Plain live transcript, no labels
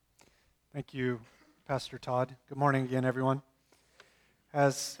Thank you, Pastor Todd. Good morning again, everyone.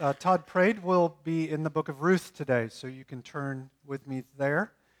 As Todd prayed, we'll be in the book of Ruth today, so you can turn with me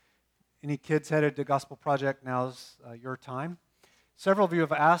there. Any kids headed to Gospel Project, now's your time. Several of you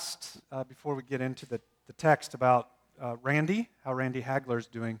have asked, before we get into the text, about Randy, how Randy Hagler's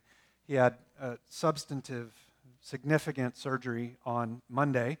doing. He had substantive, significant surgery on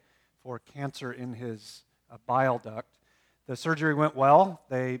Monday for cancer in his bile duct. The surgery went well.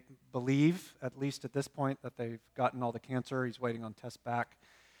 They believe, at least at this point, that they've gotten all the cancer. He's waiting on tests back.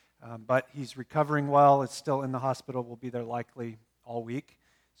 But he's recovering well. It's still in the hospital. Will be there likely all week.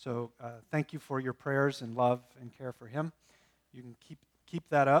 So thank you for your prayers and love and care for him. You can keep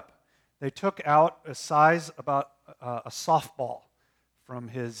that up. They took out a size about a softball from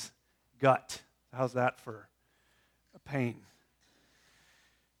his gut. How's that for a pain?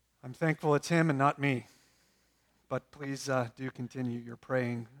 I'm thankful it's him and not me. But please do continue your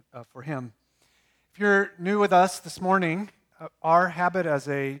praying for him. If you're new with us this morning, our habit as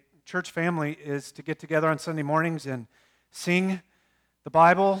a church family is to get together on Sunday mornings and sing the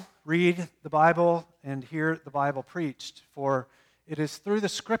Bible, read the Bible, and hear the Bible preached. For it is through the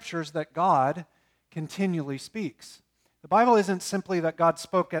Scriptures that God continually speaks. The Bible isn't simply that God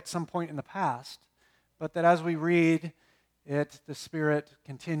spoke at some point in the past, but that as we read it, the Spirit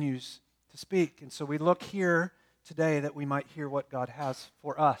continues to speak. And so we look here today that we might hear what God has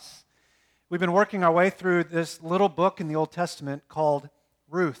for us. We've been working our way through this little book in the Old Testament called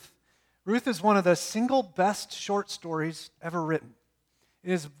Ruth. Ruth is one of the single best short stories ever written.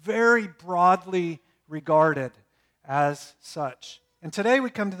 It is very broadly regarded as such. And today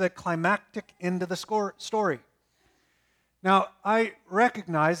we come to the climactic end of the story. Now, I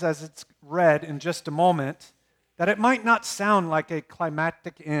recognize as it's read in just a moment that it might not sound like a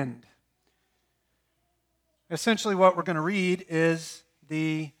climactic end. Essentially, what we're going to read is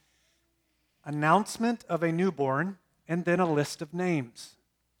the announcement of a newborn and then a list of names.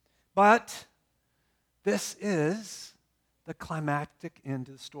 But this is the climactic end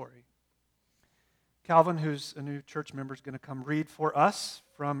of the story. Calvin, who's a new church member, is going to come read for us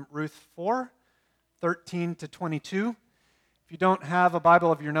from Ruth 4:13 to 22. If you don't have a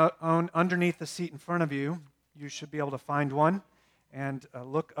Bible of your own underneath the seat in front of you, you should be able to find one and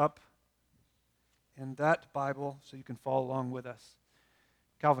look up in that Bible so you can follow along with us.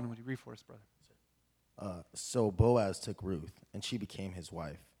 Calvin, would you read for us, brother? So Boaz took Ruth, and she became his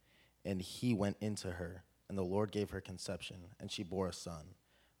wife. And he went into her, and the Lord gave her conception, and she bore a son.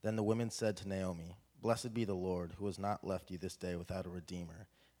 Then the women said to Naomi, "Blessed be the Lord, who has not left you this day without a redeemer,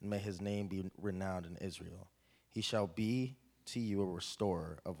 and may his name be renowned in Israel. He shall be to you a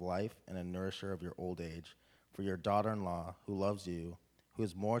restorer of life and a nourisher of your old age. For your daughter-in-law, who loves you, who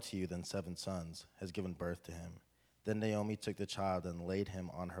is more to you than 7 sons, has given birth to him." Then Naomi took the child and laid him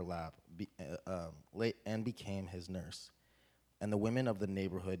on her lap, and became his nurse. And the women of the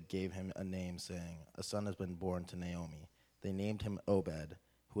neighborhood gave him a name, saying, "A son has been born to Naomi." They named him Obed,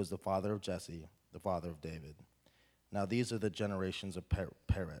 who was the father of Jesse, the father of David. Now these are the generations of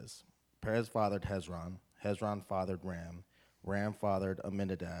Perez. Perez fathered Hezron. Hezron fathered Ram. Ram fathered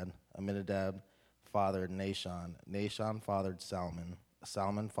Amminadab. Amminadab fathered Nahshon. Nahshon fathered Salmon.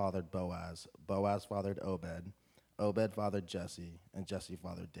 Salmon fathered Boaz. Boaz fathered Obed. Obed fathered Jesse. And Jesse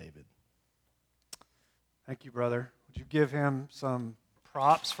fathered David. Thank you, brother. Would you give him some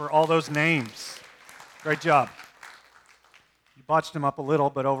props for all those names? Great job. You botched them up a little,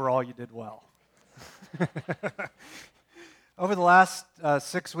 but overall you did well. Over the last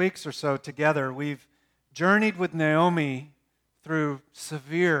 6 weeks or so together, we've journeyed with Naomi through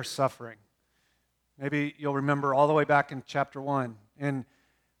severe suffering. Maybe you'll remember all the way back in chapter 1. And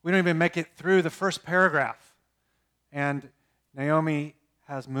we don't even make it through the first paragraph. And Naomi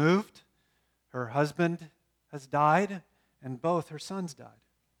has moved, her husband has died, and both her sons died.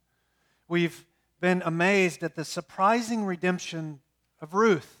 We've been amazed at the surprising redemption of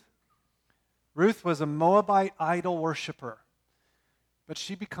Ruth. Ruth was a Moabite idol worshiper, but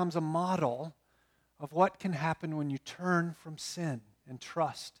she becomes a model of what can happen when you turn from sin and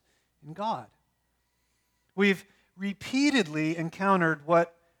trust in God. We've repeatedly encountered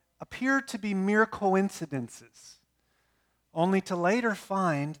what appear to be mere coincidences, only to later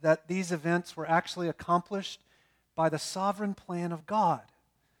find that these events were actually accomplished by the sovereign plan of God.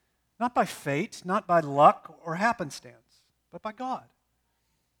 Not by fate, not by luck or happenstance, but by God.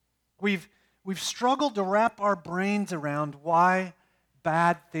 We've struggled to wrap our brains around why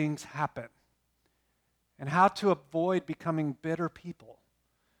bad things happen and how to avoid becoming bitter people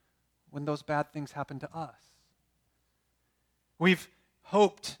when those bad things happen to us. We've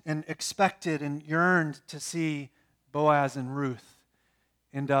hoped and expected and yearned to see Boaz and Ruth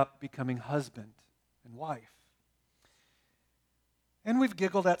end up becoming husband and wife. And we've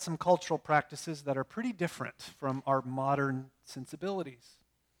giggled at some cultural practices that are pretty different from our modern sensibilities.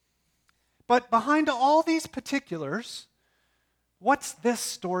 But behind all these particulars, what's this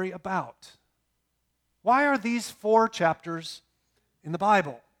story about? Why are these 4 chapters in the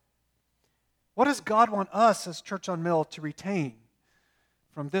Bible? What does God want us as Church on Mill to retain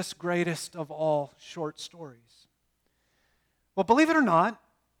from this greatest of all short stories? Well, believe it or not,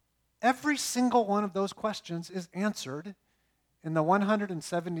 every single one of those questions is answered in the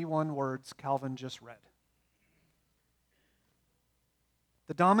 171 words Calvin just read.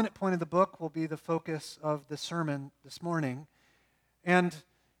 The dominant point of the book will be the focus of the sermon this morning, and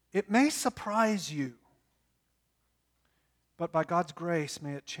it may surprise you, but by God's grace,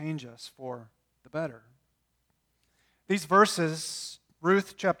 may it change us for the better. These verses,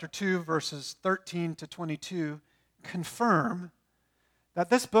 Ruth chapter 2, verses 13 to 22, confirm that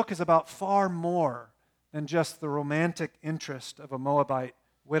this book is about far more than just the romantic interest of a Moabite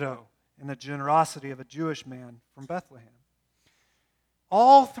widow and the generosity of a Jewish man from Bethlehem.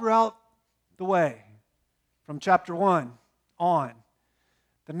 All throughout the way, from chapter 1 on,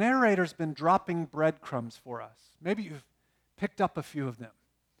 the narrator's been dropping breadcrumbs for us. Maybe you've picked up a few of them.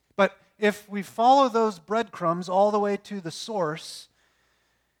 But if we follow those breadcrumbs all the way to the source,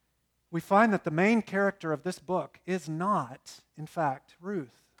 we find that the main character of this book is not, in fact,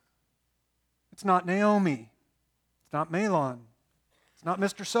 Ruth. It's not Naomi. It's not Mahlon. It's not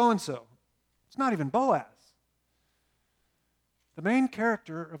Mr. So-and-so. It's not even Boaz. The main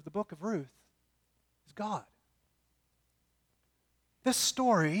character of the book of Ruth is God. This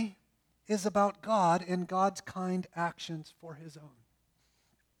story is about God and God's kind actions for His own.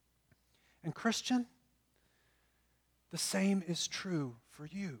 And Christian, the same is true for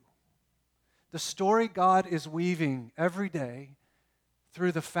you. The story God is weaving every day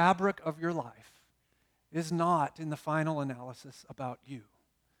through the fabric of your life is not, in the final analysis, about you,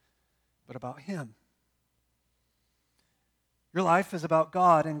 but about Him. Your life is about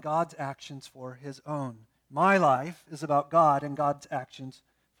God and God's actions for His own. My life is about God and God's actions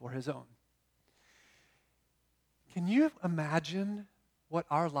for His own. Can you imagine what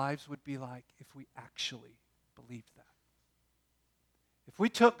our lives would be like if we actually believed that? If we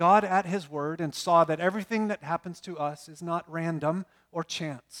took God at His word and saw that everything that happens to us is not random or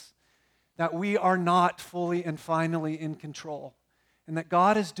chance, that we are not fully and finally in control, and that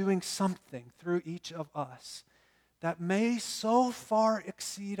God is doing something through each of us that may so far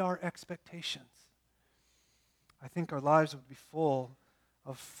exceed our expectations, I think our lives would be full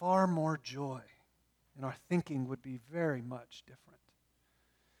of far more joy, and our thinking would be very much different.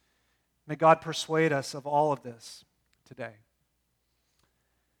 May God persuade us of all of this today.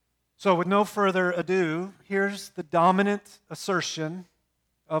 So with no further ado, here's the dominant assertion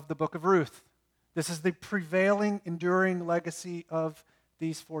of the book of Ruth. This is the prevailing, enduring legacy of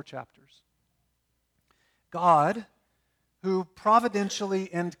these 4 chapters. God, who providentially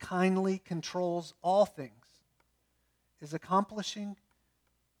and kindly controls all things, is accomplishing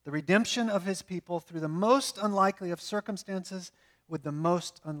the redemption of His people through the most unlikely of circumstances with the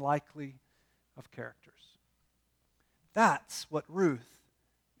most unlikely of characters. That's what Ruth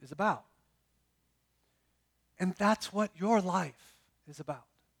is about. And that's what your life is about.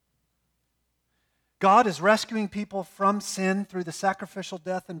 God is rescuing people from sin through the sacrificial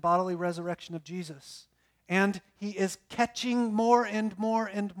death and bodily resurrection of Jesus. And He is catching more and more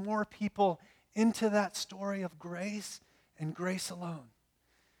and more people into that story of grace and grace alone.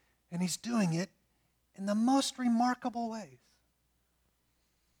 And He's doing it in the most remarkable ways.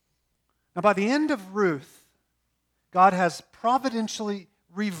 Now, by the end of Ruth, God has providentially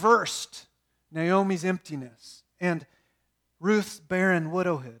reversed Naomi's emptiness and Ruth's barren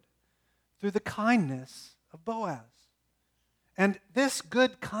widowhood through the kindness of Boaz. And this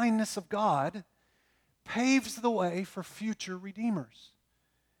good kindness of God paves the way for future redeemers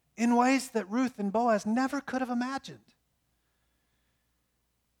in ways that Ruth and Boaz never could have imagined.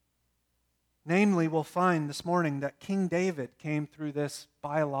 Namely, we'll find this morning that King David came through this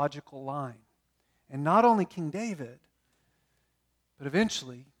biological line. And not only King David, but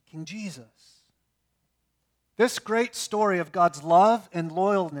eventually King Jesus. This great story of God's love and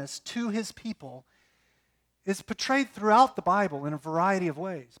loyalness to His people is portrayed throughout the Bible in a variety of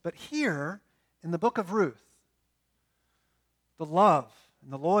ways. But here, in the book of Ruth, the love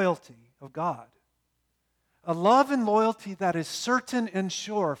and the loyalty of God, a love and loyalty that is certain and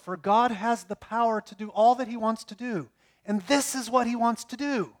sure, for God has the power to do all that He wants to do. And this is what He wants to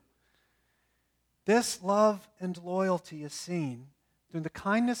do. This love and loyalty is seen through the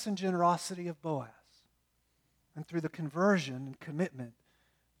kindness and generosity of Boaz, and through the conversion and commitment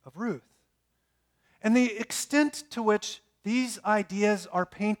of Ruth. And the extent to which these ideas are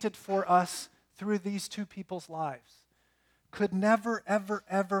painted for us through these two people's lives could never, ever,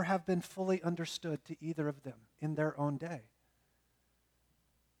 ever have been fully understood to either of them in their own day.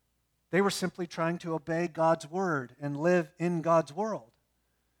 They were simply trying to obey God's word and live in God's world.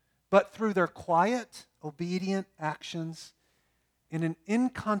 But through their quiet, obedient actions in an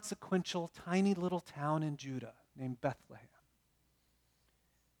inconsequential, tiny little town in Judah named Bethlehem,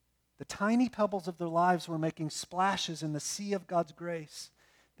 the tiny pebbles of their lives were making splashes in the sea of God's grace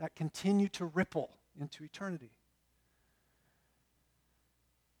that continue to ripple into eternity.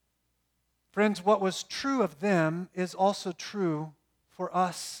 Friends, what was true of them is also true for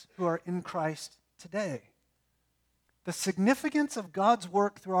us who are in Christ today. The significance of God's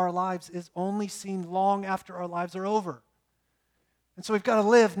work through our lives is only seen long after our lives are over. And so we've got to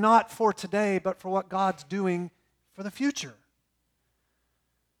live not for today, but for what God's doing for the future.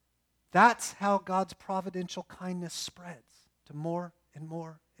 That's how God's providential kindness spreads to more and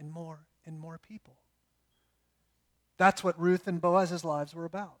more and more and more people. That's what Ruth and Boaz's lives were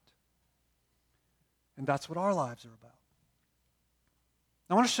about. And that's what our lives are about.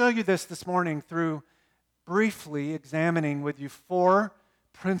 I want to show you this morning through briefly examining with you 4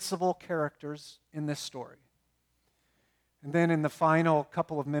 principal characters in this story. And then in the final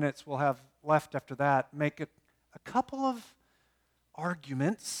couple of minutes we'll have left after that, make a couple of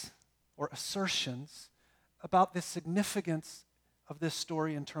arguments or assertions about the significance of this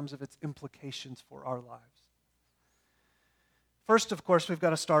story in terms of its implications for our lives. First, of course, we've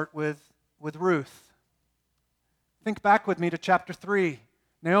got to start with Ruth. Think back with me to chapter 3.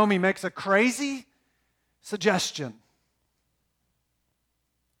 Naomi makes a crazy suggestion.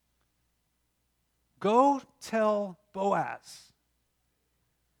 Go tell Boaz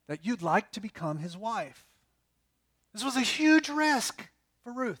that you'd like to become his wife. This was a huge risk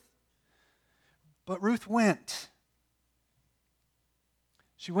for Ruth. But Ruth went.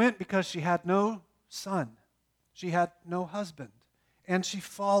 She went because she had no son. She had no husband. And she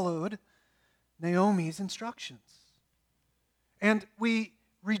followed Naomi's instructions. And we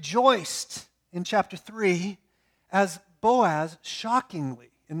rejoiced in chapter 3 as Boaz,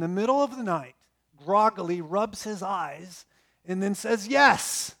 shockingly, in the middle of the night, groggily rubs his eyes and then says,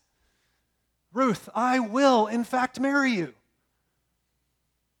 "Yes, Ruth, I will in fact marry you."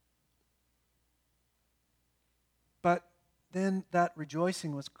 But then that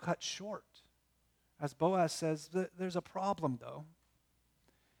rejoicing was cut short. As Boaz says, there's a problem though.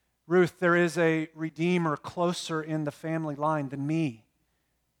 Ruth, there is a redeemer closer in the family line than me.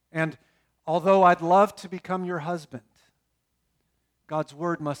 And although I'd love to become your husband, God's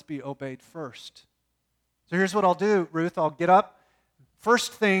word must be obeyed first. So here's what I'll do, Ruth. I'll get up.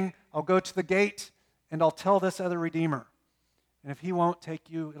 First thing, I'll go to the gate and I'll tell this other redeemer. And if he won't take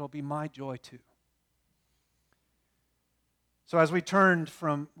you, it'll be my joy too. So as we turned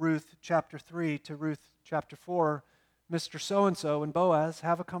from Ruth chapter 3 to Ruth chapter 4, Mr. So-and-so and Boaz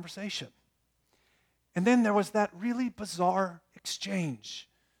have a conversation. And then there was that really bizarre exchange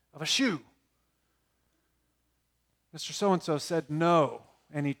of a shoe. Mr. So-and-so said no,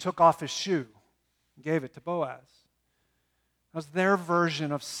 and he took off his shoe and gave it to Boaz. That was their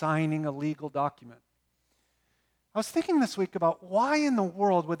version of signing a legal document. I was thinking this week about why in the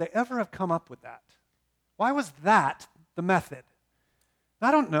world would they ever have come up with that? Why was that the method?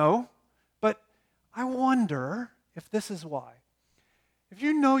 I don't know, but I wonder if this is why. If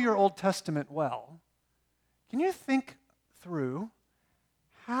you know your Old Testament well, can you think through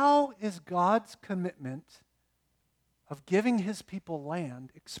how is God's commitment of giving his people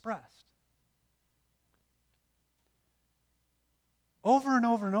land expressed? Over and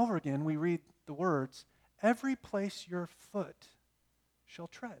over and over again, we read the words, "Every place your foot shall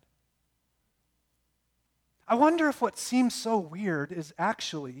tread." I wonder if what seems so weird is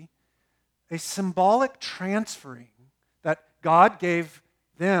actually a symbolic transferring that God gave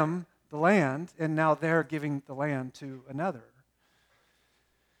them the land, and now they're giving the land to another.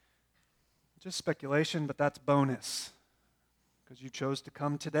 Just speculation, but that's bonus, because you chose to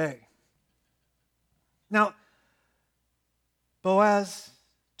come today. Now, Boaz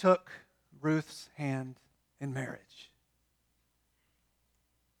took Ruth's hand in marriage.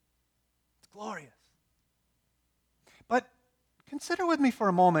 It's glorious. But consider with me for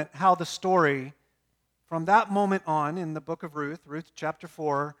a moment how the story from that moment on in the book of Ruth, Ruth chapter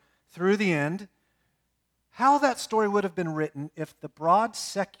 4, through the end, how that story would have been written if the broad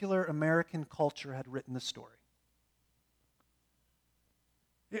secular American culture had written the story.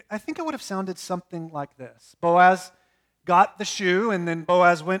 I think it would have sounded something like this. Boaz got the shoe, and then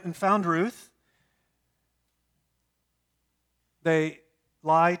Boaz went and found Ruth. They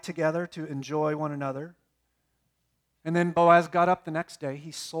lie together to enjoy one another. And then Boaz got up the next day.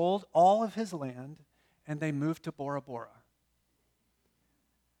 He sold all of his land, and they moved to Bora Bora.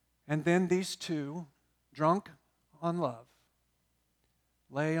 And then these two, drunk on love,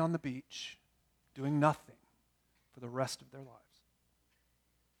 lay on the beach doing nothing for the rest of their lives.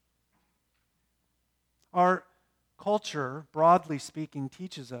 Our culture, broadly speaking,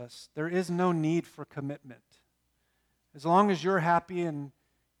 teaches us there is no need for commitment. As long as you're happy and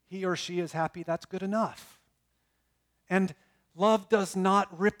he or she is happy, that's good enough. And love does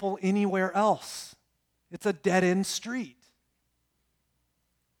not ripple anywhere else. It's a dead-end street.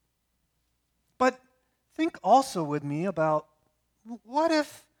 But think also with me about what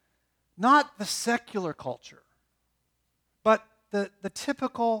if not the secular culture, but the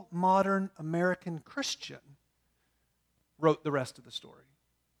typical modern American Christian wrote the rest of the story?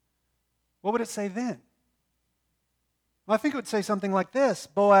 What would it say then? Well, I think it would say something like this.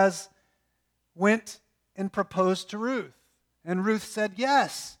 Boaz went and proposed to Ruth, and Ruth said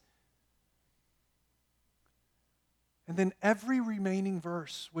yes. And then every remaining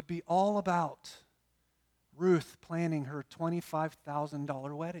verse would be all about Ruth planning her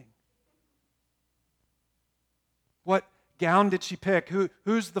 $25,000 wedding. What gown did she pick?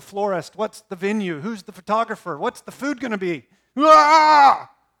 Who's the florist? What's the venue? Who's the photographer? What's the food going to be? Ah!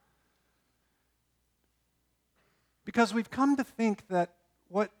 Because we've come to think that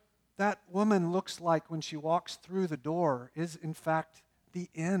what that woman looks like when she walks through the door is, in fact, the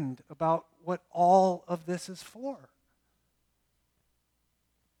end about what all of this is for.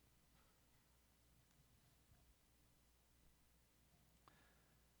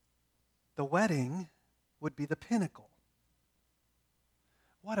 The wedding would be the pinnacle.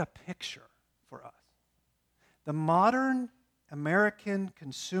 What a picture for us. The modern American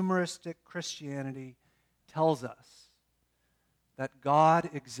consumeristic Christianity tells us that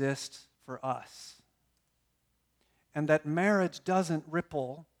God exists for us and that marriage doesn't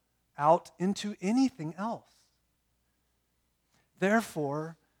ripple out into anything else.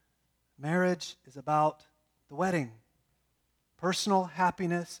 Therefore, marriage is about the wedding, personal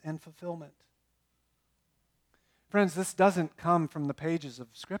happiness and fulfillment. Friends, this doesn't come from the pages of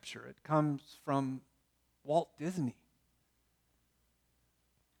Scripture. It comes from Walt Disney.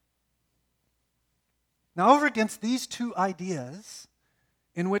 Now, over against these two ideas,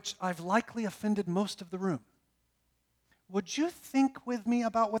 in which I've likely offended most of the room, would you think with me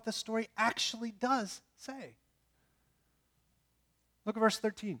about what the story actually does say? Look at verse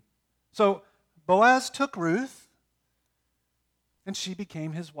 13. So Boaz took Ruth, and she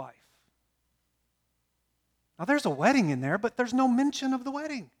became his wife. Now, there's a wedding in there, but there's no mention of the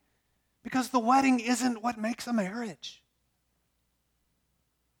wedding, because the wedding isn't what makes a marriage.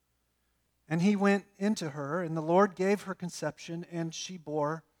 And he went into her, and the Lord gave her conception, and she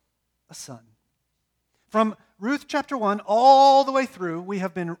bore a son. From Ruth chapter 1 all the way through, we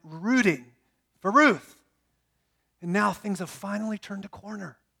have been rooting for Ruth. And now things have finally turned a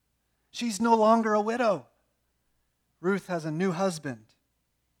corner. She's no longer a widow. Ruth has a new husband,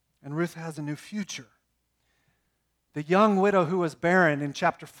 and Ruth has a new future. The young widow who was barren in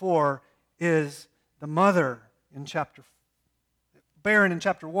chapter 4 is the mother in chapter 4. Barren in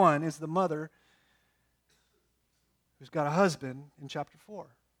chapter 1 is the mother who's got a husband in chapter 4.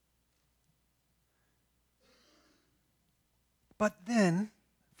 But then,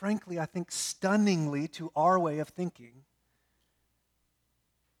 frankly, I think stunningly to our way of thinking,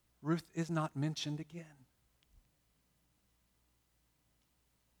 Ruth is not mentioned again.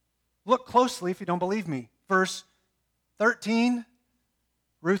 Look closely if you don't believe me. Verse 13,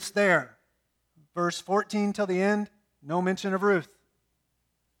 Ruth's there. Verse 14 till the end, no mention of Ruth.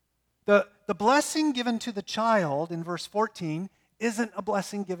 The blessing given to the child in verse 14 isn't a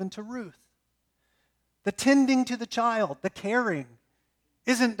blessing given to Ruth. The tending to the child, the caring,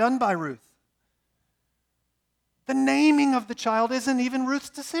 isn't done by Ruth. The naming of the child isn't even Ruth's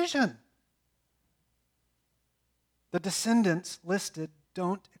decision. The descendants listed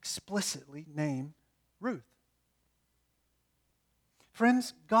don't explicitly name Ruth.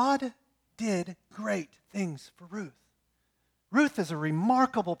 Friends, God did great things for Ruth. Ruth is a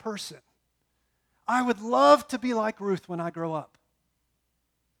remarkable person. I would love to be like Ruth when I grow up.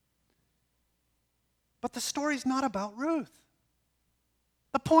 But the story's not about Ruth.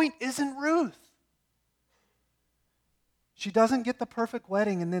 The point isn't Ruth. She doesn't get the perfect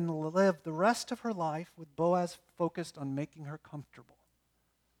wedding and then live the rest of her life with Boaz focused on making her comfortable.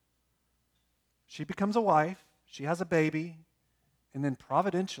 She becomes a wife, she has a baby, and then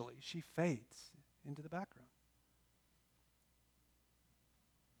providentially she fades into the background.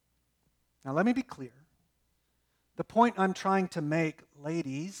 Now let me be clear. The point I'm trying to make,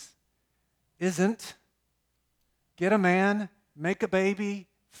 ladies, isn't get a man, make a baby,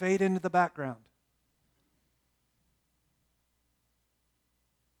 fade into the background.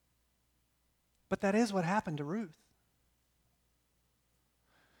 But that is what happened to Ruth.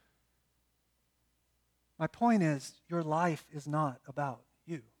 My point is, your life is not about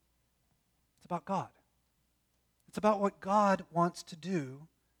you. It's about God. It's about what God wants to do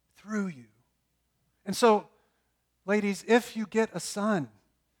through you. And so, ladies, if you get a son,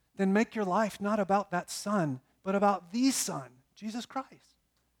 then make your life not about that son, but about the Son, Jesus Christ.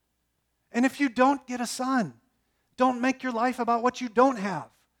 And if you don't get a son, don't make your life about what you don't have,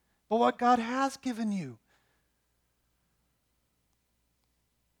 but what God has given you.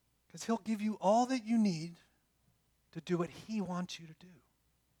 Because He'll give you all that you need to do what He wants you to do.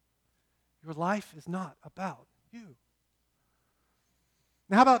 Your life is not about you.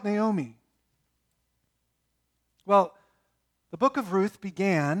 Now, how about Naomi? Well, the book of Ruth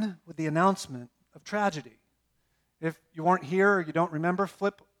began with the announcement of tragedy. If you weren't here or you don't remember,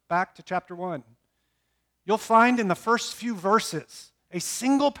 flip back to chapter 1. You'll find in the first few verses a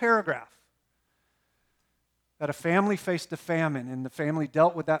single paragraph that a family faced a famine, and the family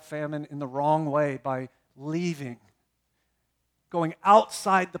dealt with that famine in the wrong way by leaving, going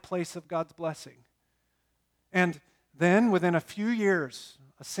outside the place of God's blessing. And then, within a few years,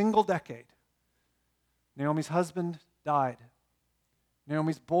 a single decade, Naomi's husband died.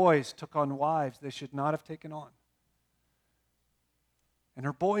 Naomi's boys took on wives they should not have taken on. And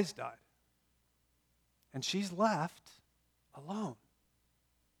her boys died. And she's left alone.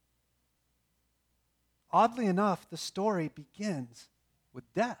 Oddly enough, the story begins with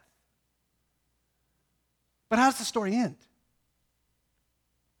death. But how does the story end?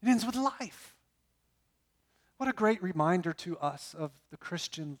 It ends with life. What a great reminder to us of the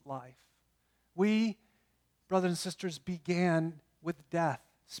Christian life. We, brothers and sisters, began with death,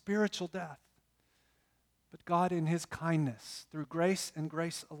 spiritual death. But God, in His kindness, through grace and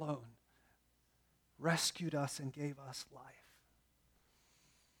grace alone, rescued us and gave us life.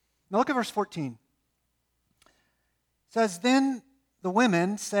 Now look at verse 14. It says, "Then the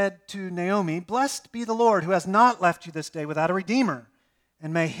women said to Naomi, 'Blessed be the Lord who has not left you this day without a redeemer,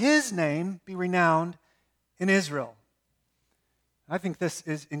 and may His name be renowned in Israel.'" I think this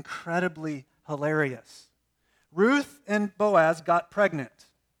is incredibly hilarious. Ruth and Boaz got pregnant.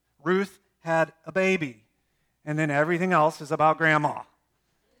 Ruth had a baby. And then everything else is about grandma.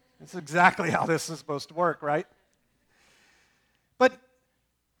 That's exactly how this is supposed to work, right? But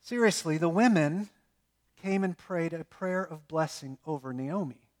seriously, the women came and prayed a prayer of blessing over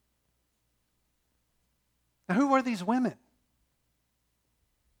Naomi. Now, who were these women?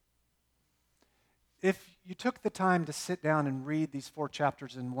 If you took the time to sit down and read these 4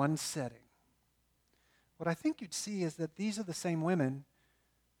 chapters in one setting, what I think you'd see is that these are the same women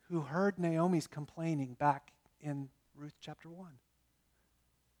who heard Naomi's complaining back in Ruth chapter 1.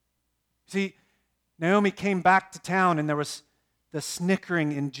 See, Naomi came back to town and there was the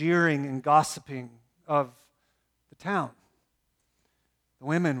snickering and jeering and gossiping of the town. The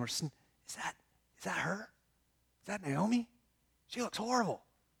women were, is that her? Is that Naomi? She looks horrible.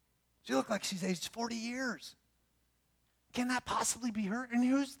 She looks like she's aged 40 years. Can that possibly be her? And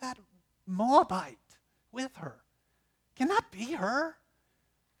who's that Moabite with her? Can that be her?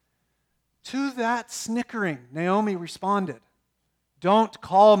 To that snickering, Naomi responded, "Don't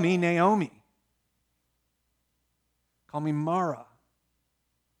call me Naomi. Call me Mara."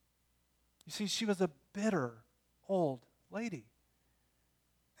 You see, she was a bitter old lady.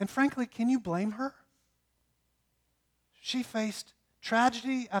 And frankly, can you blame her? She faced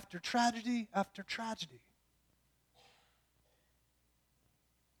tragedy after tragedy after tragedy.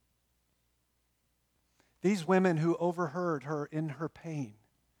 These women who overheard her in her pain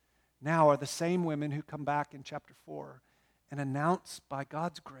now are the same women who come back in chapter 4 and announce, by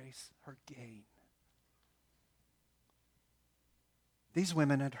God's grace, her gain. These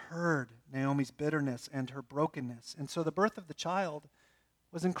women had heard Naomi's bitterness and her brokenness, and so the birth of the child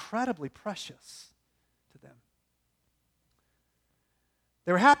was incredibly precious to them.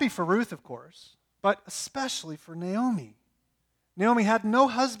 They were happy for Ruth, of course, but especially for Naomi. Naomi had no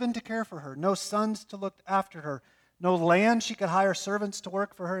husband to care for her, no sons to look after her, no land she could hire servants to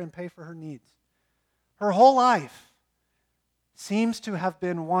work for her and pay for her needs. Her whole life seems to have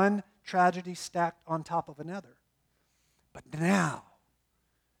been one tragedy stacked on top of another. But now,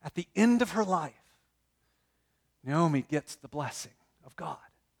 at the end of her life, Naomi gets the blessing of God.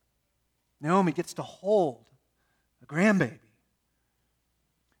 Naomi gets to hold a grandbaby.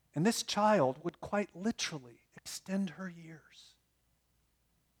 And this child would quite literally extend her years.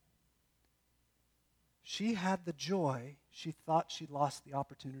 she had the joy she thought she'd lost the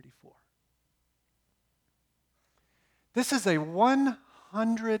opportunity for. This is a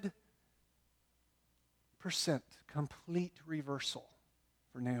 100% complete reversal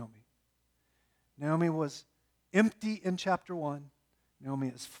for Naomi. Naomi was empty in chapter 1. Naomi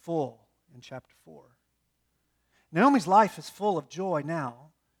is full in chapter 4. Naomi's life is full of joy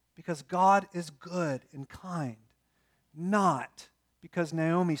now because God is good and kind, not because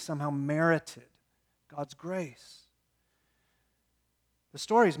Naomi somehow merited God's grace. The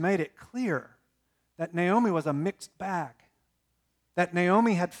story's made it clear that Naomi was a mixed bag, that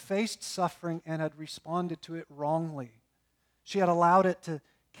Naomi had faced suffering and had responded to it wrongly. She had allowed it to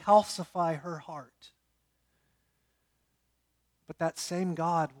calcify her heart. But that same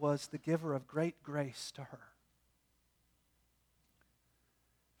God was the giver of great grace to her.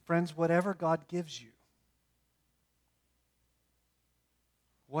 Friends, whatever God gives you,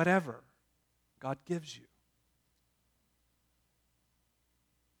 whatever God gives you,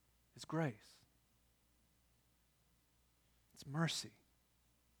 is grace. It's mercy.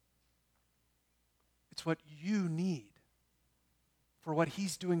 It's what you need for what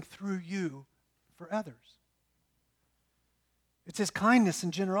He's doing through you for others. It's His kindness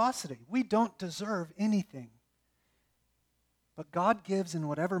and generosity. We don't deserve anything. But God gives in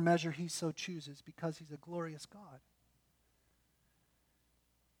whatever measure He so chooses because He's a glorious God.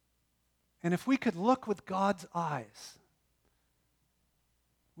 And if we could look with God's eyes,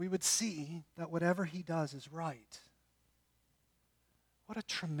 we would see that whatever He does is right. What a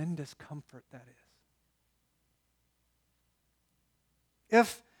tremendous comfort that is.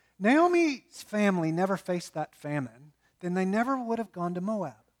 If Naomi's family never faced that famine, then they never would have gone to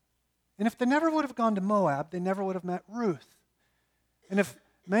Moab. And if they never would have gone to Moab, they never would have met Ruth. And if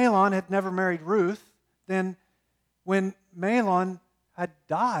Mahlon had never married Ruth, then when Mahlon had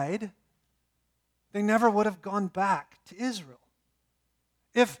died, they never would have gone back to Israel.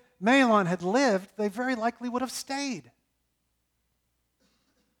 If Mahlon had lived, they very likely would have stayed.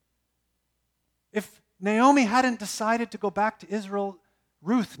 If Naomi hadn't decided to go back to Israel,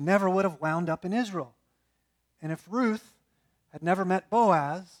 Ruth never would have wound up in Israel. And if Ruth had never met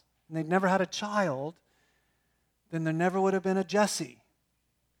Boaz, and they'd never had a child, then there never would have been a Jesse,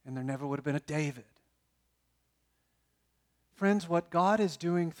 and there never would have been a David. Friends, what God is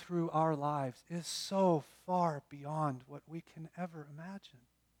doing through our lives is so far beyond what we can ever imagine.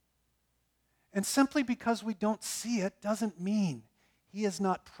 And simply because we don't see it doesn't mean He is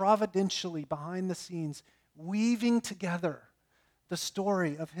not providentially behind the scenes weaving together the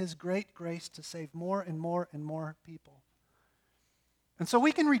story of His great grace to save more and more and more people. And so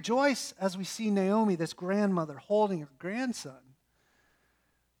we can rejoice as we see Naomi, this grandmother, holding her grandson.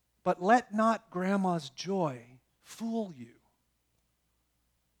 But let not grandma's joy fool you.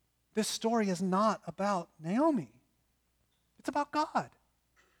 This story is not about Naomi. It's about God.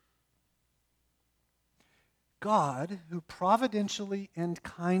 God, who providentially and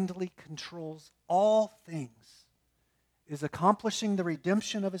kindly controls all things, is accomplishing the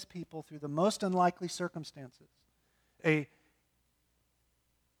redemption of His people through the most unlikely circumstances. An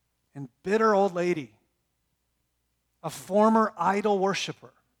bitter old lady, a former idol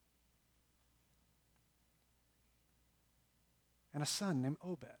worshiper, and a son named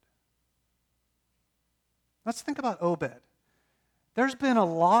Obed. Let's think about Obed. There's been a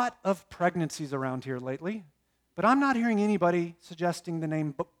lot of pregnancies around here lately, but I'm not hearing anybody suggesting the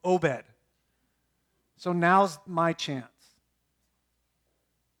name Obed. So now's my chance.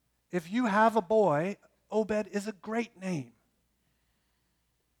 If you have a boy, Obed is a great name.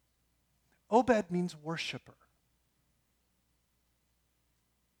 Obed means worshiper.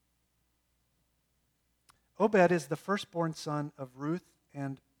 Obed is the firstborn son of Ruth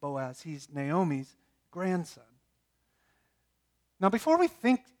and Boaz. He's Naomi's grandson. Now, before we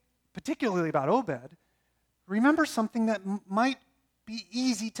think particularly about Obed, remember something that might be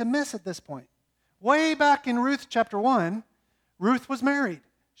easy to miss at this point. Way back in Ruth chapter 1, Ruth was married.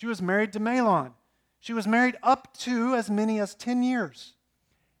 She was married to Mahlon. She was married up to as many as 10 years.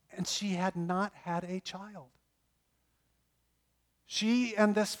 And she had not had a child. She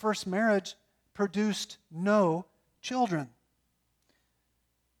and this first marriage produced no children.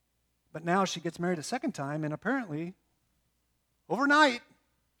 But now she gets married a second time, and apparently, overnight,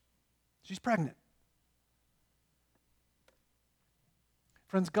 she's pregnant.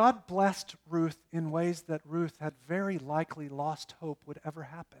 Friends, God blessed Ruth in ways that Ruth had very likely lost hope would ever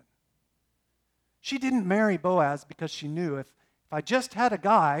happen. She didn't marry Boaz because she knew if I just had a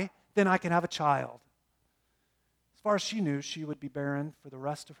guy, then I can have a child. As far as she knew, she would be barren for the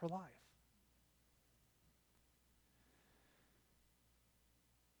rest of her life.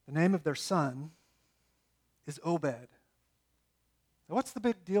 The name of their son is Obed. So what's the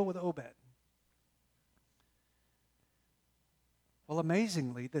big deal with Obed? Well,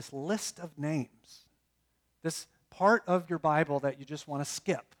 amazingly, this list of names, this part of your Bible that you just want to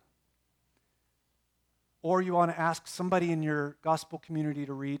skip, or you want to ask somebody in your gospel community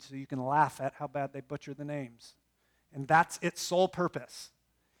to read so you can laugh at how bad they butcher the names. And that's its sole purpose.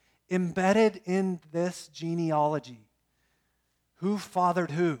 Embedded in this genealogy, who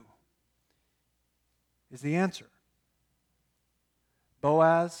fathered who, is the answer.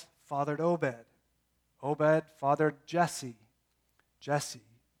 Boaz fathered Obed. Obed fathered Jesse. Jesse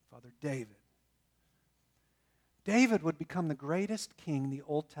fathered David. David would become the greatest king the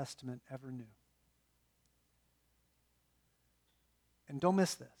Old Testament ever knew. And don't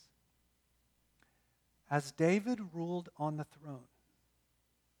miss this. As David ruled on the throne,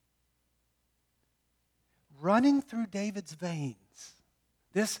 running through David's veins,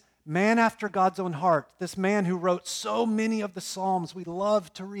 this man after God's own heart, this man who wrote so many of the Psalms we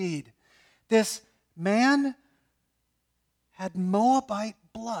love to read, this man had Moabite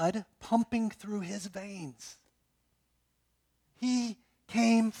blood pumping through his veins. He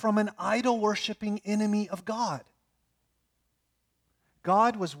came from an idol-worshiping enemy of God.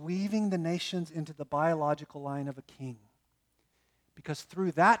 God was weaving the nations into the biological line of a king. Because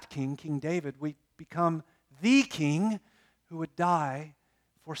through that king, King David, we become the king who would die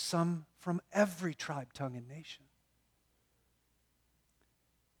for some from every tribe, tongue, and nation.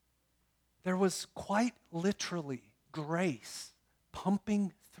 There was quite literally grace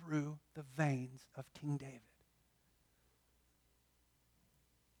pumping through the veins of King David.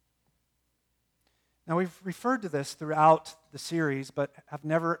 Now, we've referred to this throughout the series, but have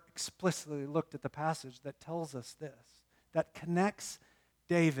never explicitly looked at the passage that tells us this, that connects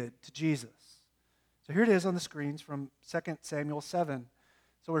David to Jesus. So here it is on the screens from 2 Samuel 7.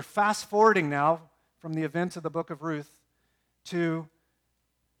 So we're fast-forwarding now from the events of the book of Ruth to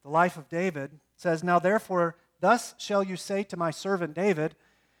the life of David. It says, "Now therefore, thus shall you say to my servant David,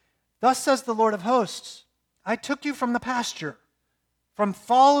 thus says the Lord of hosts, I took you from the pasture, from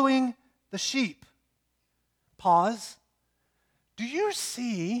following the sheep." Pause. Do you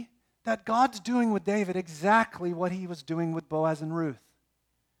see that God's doing with David exactly what he was doing with Boaz and Ruth?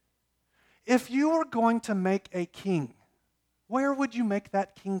 If you were going to make a king, where would you make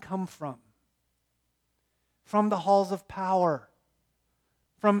that king come from? From the halls of power,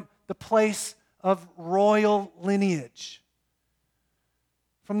 from the place of royal lineage,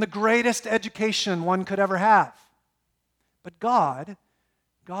 from the greatest education one could ever have. But God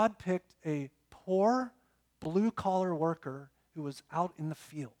picked a poor, blue-collar worker who was out in the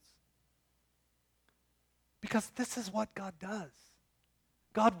fields. Because this is what God does.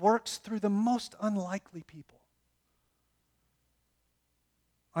 God works through the most unlikely people.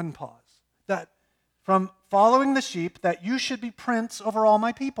 Unpause. That from following the sheep, that you should be prince over all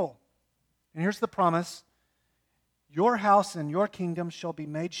my people. And here's the promise. Your house and your kingdom shall be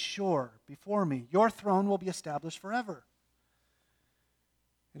made sure before me. Your throne will be established forever.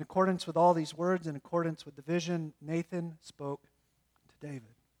 In accordance with all these words, in accordance with the vision, Nathan spoke to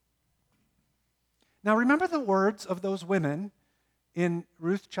David. Now remember the words of those women in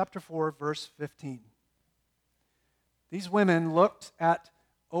Ruth chapter 4, verse 15. These women looked at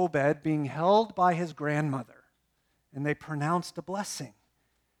Obed being held by his grandmother, and they pronounced a blessing.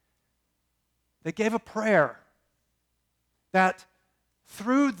 They gave a prayer that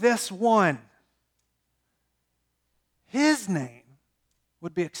through this one, his name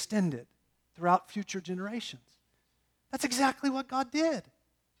would be extended throughout future generations. That's exactly what God did.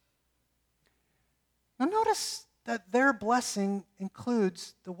 Now notice that their blessing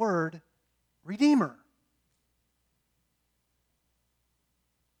includes the word Redeemer.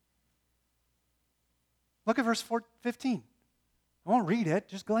 Look at verse 15. I won't read it,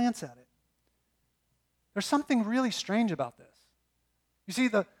 just glance at it. There's something really strange about this. You see,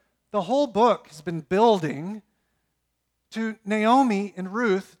 the whole book has been building to Naomi and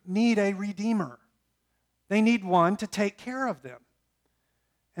Ruth need a redeemer. They need one to take care of them.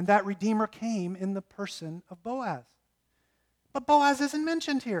 And that redeemer came in the person of Boaz. But Boaz isn't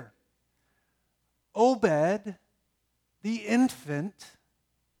mentioned here. Obed, the infant,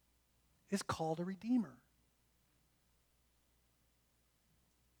 is called a redeemer.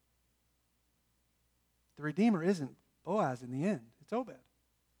 The redeemer isn't Boaz in the end. It's Obed.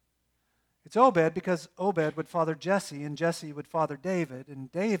 It's Obed because Obed would father Jesse, and Jesse would father David,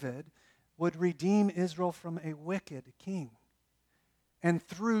 and David would redeem Israel from a wicked king. And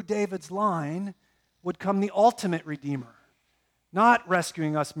through David's line would come the ultimate redeemer, not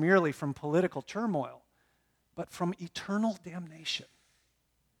rescuing us merely from political turmoil, but from eternal damnation.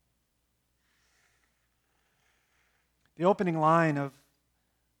 The opening line of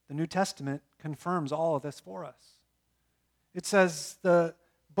the New Testament confirms all of this for us. It says, the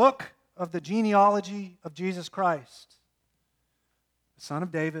book of the genealogy of Jesus Christ, the son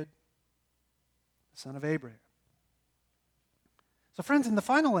of David, the son of Abraham. So friends, in the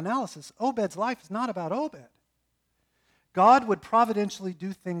final analysis, Obed's life is not about Obed. God would providentially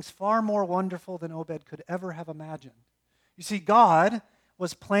do things far more wonderful than Obed could ever have imagined. You see, God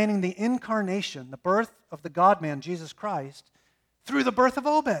was planning the incarnation, the birth of the God-man, Jesus Christ, through the birth of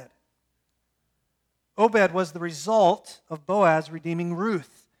Obed. Obed was the result of Boaz redeeming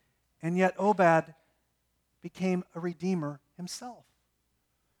Ruth, and yet Obed became a redeemer himself.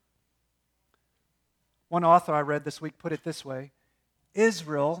 One author I read this week put it this way: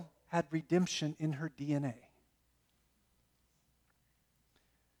 Israel had redemption in her DNA.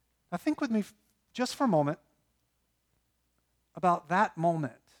 Now think with me just for a moment about that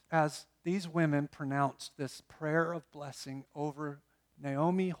moment as these women pronounced this prayer of blessing over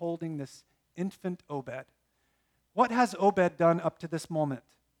Naomi holding this infant Obed. What has Obed done up to this moment?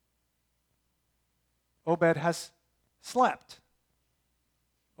 Obed has slept.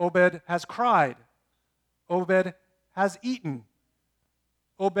 Obed has cried. Obed has eaten.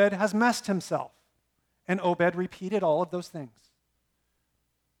 Obed has messed himself. And Obed repeated all of those things.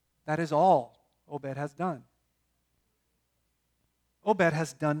 That is all Obed has done. Obed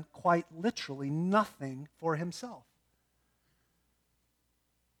has done quite literally nothing for himself.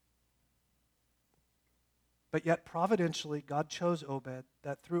 But yet providentially, God chose Obed,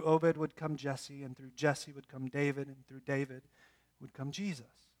 that through Obed would come Jesse, and through Jesse would come David, and through David would come Jesus.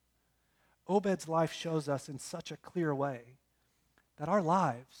 Obed's life shows us in such a clear way that our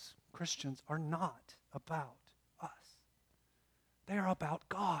lives, Christians, are not about us. They are about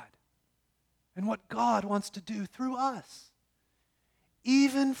God and what God wants to do through us,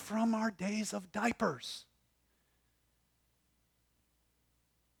 even from our days of diapers.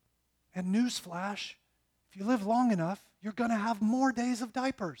 And newsflash, if you live long enough, you're going to have more days of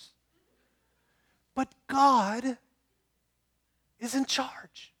diapers. But God is in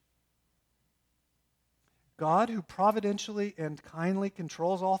charge. God, who providentially and kindly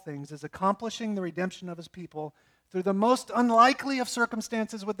controls all things, is accomplishing the redemption of his people through the most unlikely of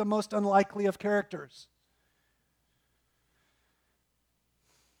circumstances with the most unlikely of characters.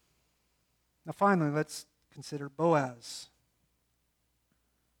 Now finally, let's consider Boaz.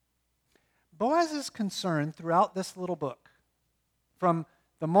 Boaz's concern throughout this little book, from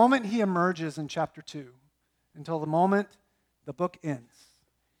the moment he emerges in chapter 2 until the moment the book ends,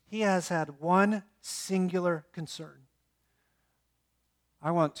 he has had one singular concern.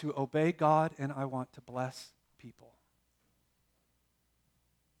 I want to obey God and I want to bless people.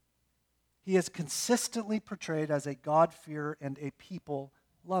 He is consistently portrayed as a God-fearer and a people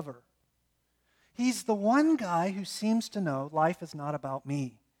lover. He's the one guy who seems to know life is not about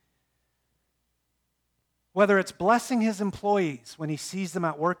me. Whether it's blessing his employees when he sees them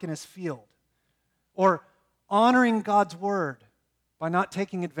at work in his field, or honoring God's word by not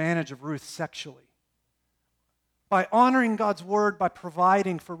taking advantage of Ruth sexually, by honoring God's word by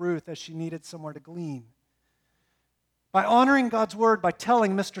providing for Ruth as she needed somewhere to glean, by honoring God's word by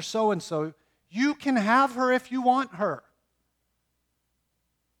telling Mr. So-and-so, you can have her if you want her.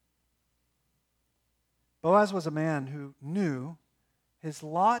 Boaz was a man who knew his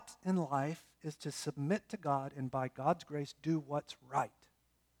lot in life is to submit to God and by God's grace do what's right,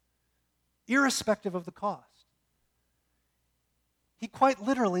 irrespective of the cost. He quite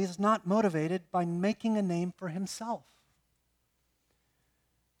literally is not motivated by making a name for himself.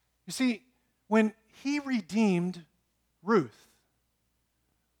 You see, when he redeemed Ruth,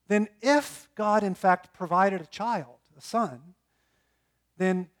 then if God in fact provided a child, a son,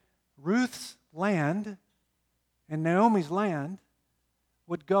 then Ruth's land and Naomi's land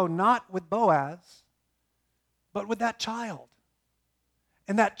would go not with Boaz, but with that child.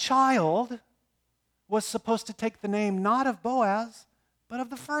 And that child was supposed to take the name not of Boaz, but of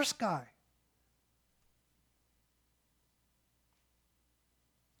the first guy.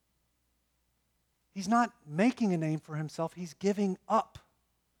 He's not making a name for himself, he's giving up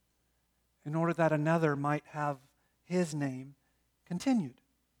in order that another might have his name continued.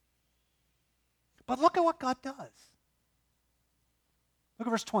 But look at what God does. Look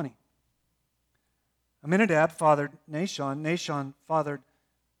at verse 20. Amminadab fathered Nahshon, Nahshon fathered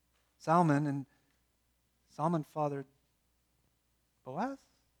Salmon, and Salmon fathered Boaz.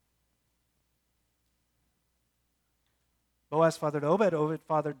 Boaz fathered Obed, Obed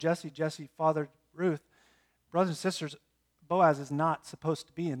fathered Jesse, Jesse fathered Ruth. Brothers and sisters, Boaz is not supposed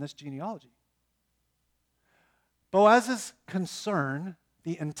to be in this genealogy. Boaz's concern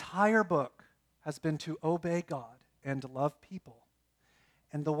the entire book has been to obey God and love people.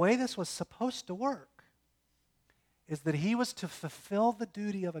 And the way this was supposed to work is that he was to fulfill the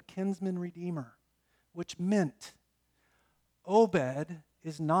duty of a kinsman redeemer, which meant Obed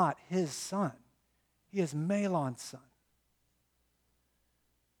is not his son. He is Mahlon's son.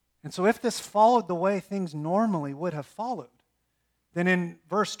 And so if this followed the way things normally would have followed, then in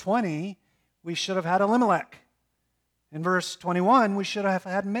verse 20, we should have had Elimelech. In verse 21, we should have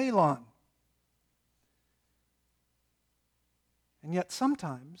had Mahlon. And yet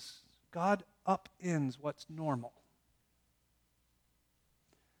sometimes God upends what's normal.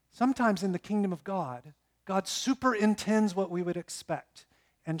 Sometimes in the kingdom of God, God superintends what we would expect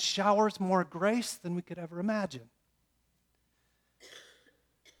and showers more grace than we could ever imagine.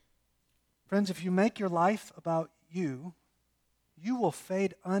 Friends, if you make your life about you, you will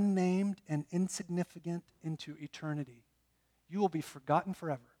fade unnamed and insignificant into eternity. You will be forgotten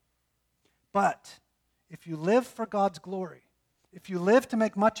forever. But if you live for God's glory, if you live to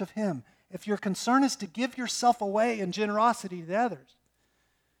make much of Him, if your concern is to give yourself away in generosity to others,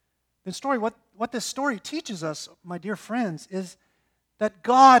 then what this story teaches us, my dear friends, is that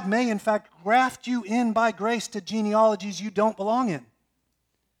God may in fact graft you in by grace to genealogies you don't belong in.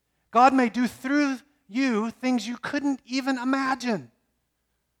 God may do through you things you couldn't even imagine.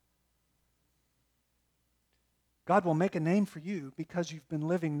 God will make a name for you because you've been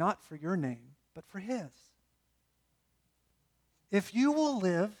living not for your name, but for His. If you will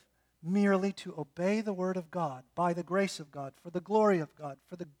live merely to obey the word of God, by the grace of God, for the glory of God,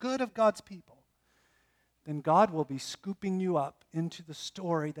 for the good of God's people, then God will be scooping you up into the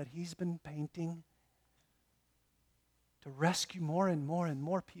story that He's been painting to rescue more and more and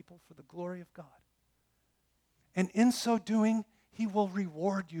more people for the glory of God. And in so doing, He will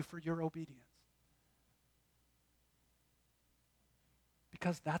reward you for your obedience.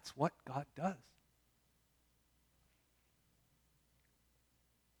 Because that's what God does.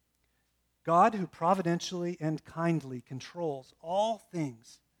 God, who providentially and kindly controls all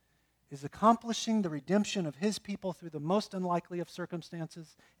things, is accomplishing the redemption of His people through the most unlikely of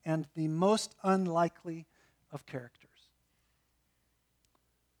circumstances and the most unlikely of characters.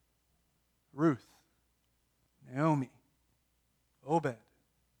 Ruth, Naomi, Obed,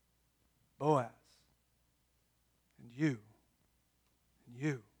 Boaz, and you, and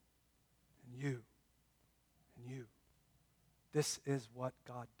you, and you, and you. This is what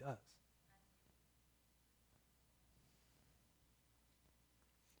God does.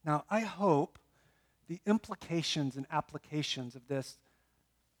 Now, I hope the implications and applications of this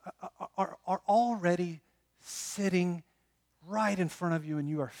are already sitting right in front of you and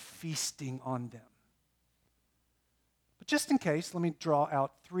you are feasting on them. But just in case, let me draw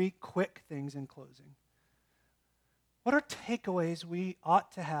out 3 quick things in closing. What are takeaways we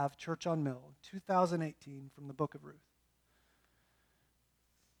ought to have, Church on Mill, 2018, from the book of Ruth?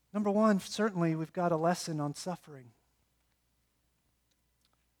 Number 1, certainly we've got a lesson on suffering.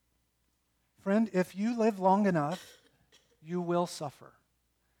 Friend, if you live long enough, you will suffer.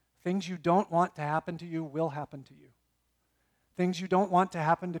 Things you don't want to happen to you will happen to you. Things you don't want to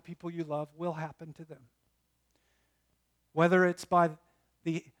happen to people you love will happen to them. Whether it's by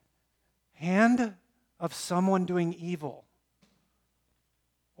the hand of someone doing evil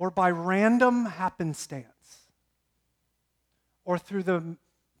or by random happenstance or through the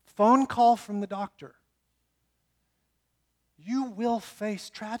phone call from the doctor, you will face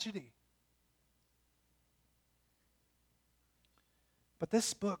tragedy. But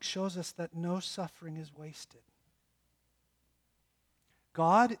this book shows us that no suffering is wasted.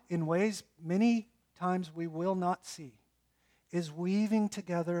 God, in ways many times we will not see, is weaving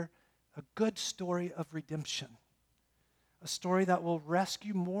together a good story of redemption, a story that will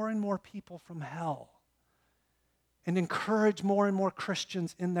rescue more and more people from hell and encourage more and more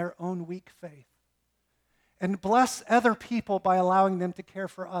Christians in their own weak faith and bless other people by allowing them to care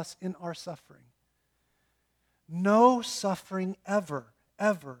for us in our suffering. No suffering ever,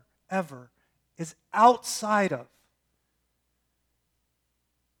 ever, ever is outside of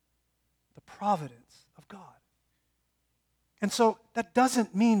the providence of God. And so that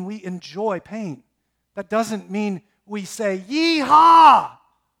doesn't mean we enjoy pain. That doesn't mean we say, yee-haw!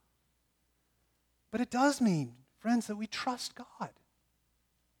 But it does mean, friends, that we trust God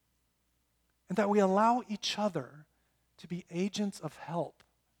and that we allow each other to be agents of help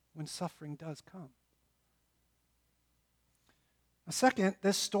when suffering does come. Second,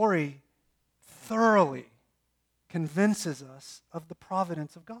 this story thoroughly convinces us of the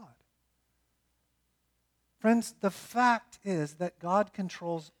providence of God. Friends, the fact is that God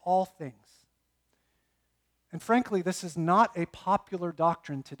controls all things. And frankly, this is not a popular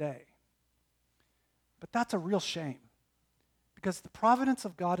doctrine today. But that's a real shame, because the providence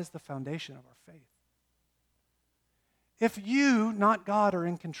of God is the foundation of our faith. If you, not God, are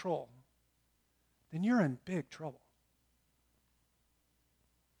in control, then you're in big trouble.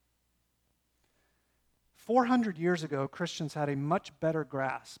 400 years ago, Christians had a much better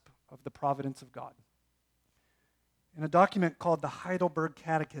grasp of the providence of God. In a document called the Heidelberg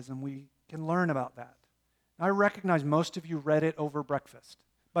Catechism, we can learn about that. I recognize most of you read it over breakfast,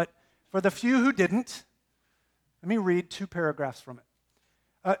 but for the few who didn't, let me read 2 paragraphs from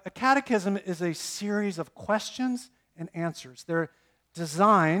it. A catechism is a series of questions and answers. They're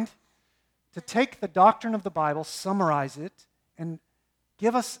designed to take the doctrine of the Bible, summarize it, and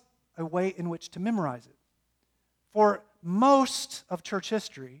give us a way in which to memorize it. For most of church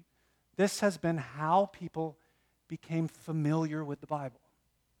history, this has been how people became familiar with the Bible.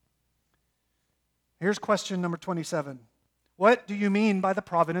 Here's question number 27. What do you mean by the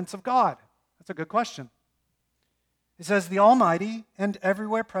providence of God? That's a good question. It says, the almighty and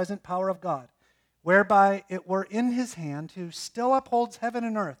everywhere present power of God, whereby it were in his hand, who still upholds heaven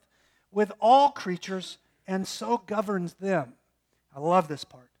and earth with all creatures, and so governs them. I love this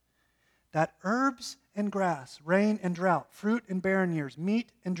part. That herbs and grass, rain and drought, fruit and barren years,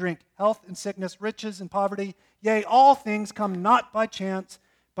 meat and drink, health and sickness, riches and poverty, yea, all things come not by chance,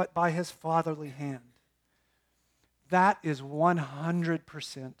 but by his fatherly hand. That is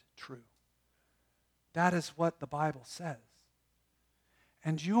 100% true. That is what the Bible says.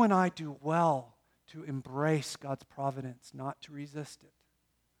 And you and I do well to embrace God's providence, not to resist it.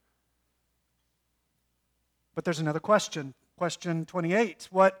 But there's another question. Question 28.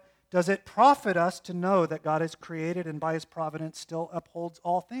 What does it profit us to know that God has created and by his providence still upholds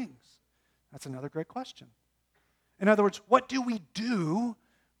all things? That's another great question. In other words, what do we do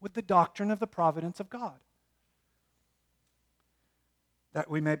with the doctrine of the providence of God? That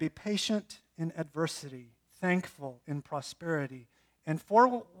we may be patient in adversity, thankful in prosperity, and for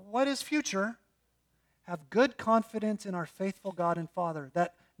what is future, have good confidence in our faithful God and Father,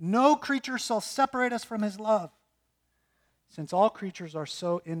 that no creature shall separate us from his love, since all creatures are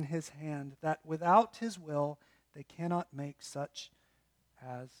so in his hand, that without his will they cannot make such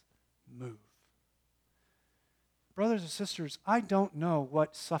as move. Brothers and sisters, I don't know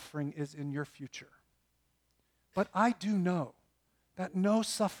what suffering is in your future, but I do know that no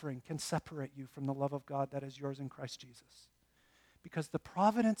suffering can separate you from the love of God that is yours in Christ Jesus, because the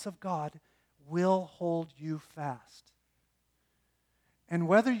providence of God will hold you fast. And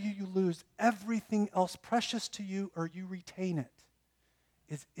whether you lose everything else precious to you or you retain it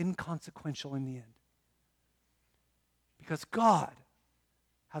is inconsequential in the end. Because God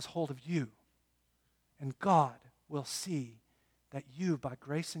has hold of you, and God will see that you, by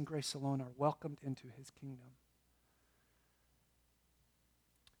grace and grace alone, are welcomed into his kingdom.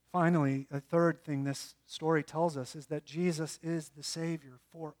 Finally, a third thing this story tells us is that Jesus is the Savior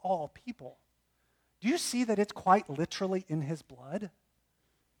for all people. Do you see that it's quite literally in his blood?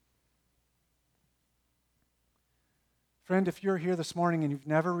 Friend, if you're here this morning and you've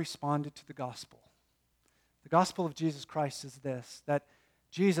never responded to the gospel of Jesus Christ is this, that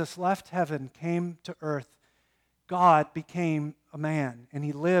Jesus left heaven, came to earth, God became a man, and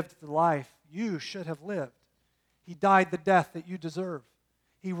he lived the life you should have lived. He died the death that you deserve.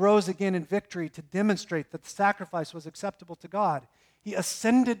 He rose again in victory to demonstrate that the sacrifice was acceptable to God. He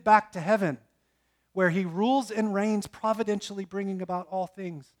ascended back to heaven, where he rules and reigns providentially, bringing about all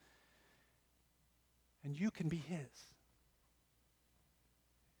things. And you can be his,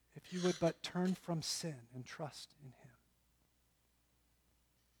 if you would but turn from sin and trust in him.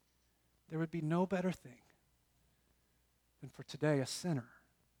 There would be no better thing than for today a sinner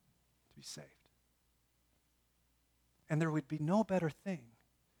to be saved. And there would be no better thing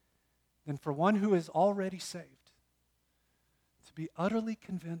than for one who is already saved to be utterly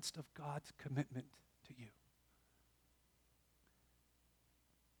convinced of God's commitment to you.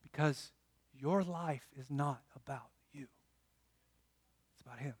 Because your life is not about you. It's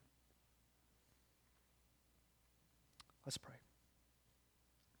about him. Let's pray.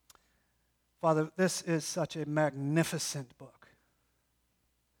 Father, this is such a magnificent book.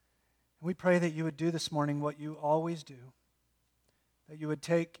 And we pray that you would do this morning what you always do, that you would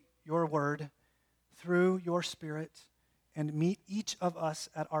take your word through your Spirit and meet each of us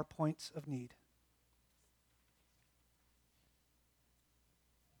at our points of need.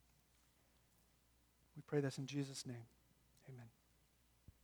 We pray this in Jesus' name.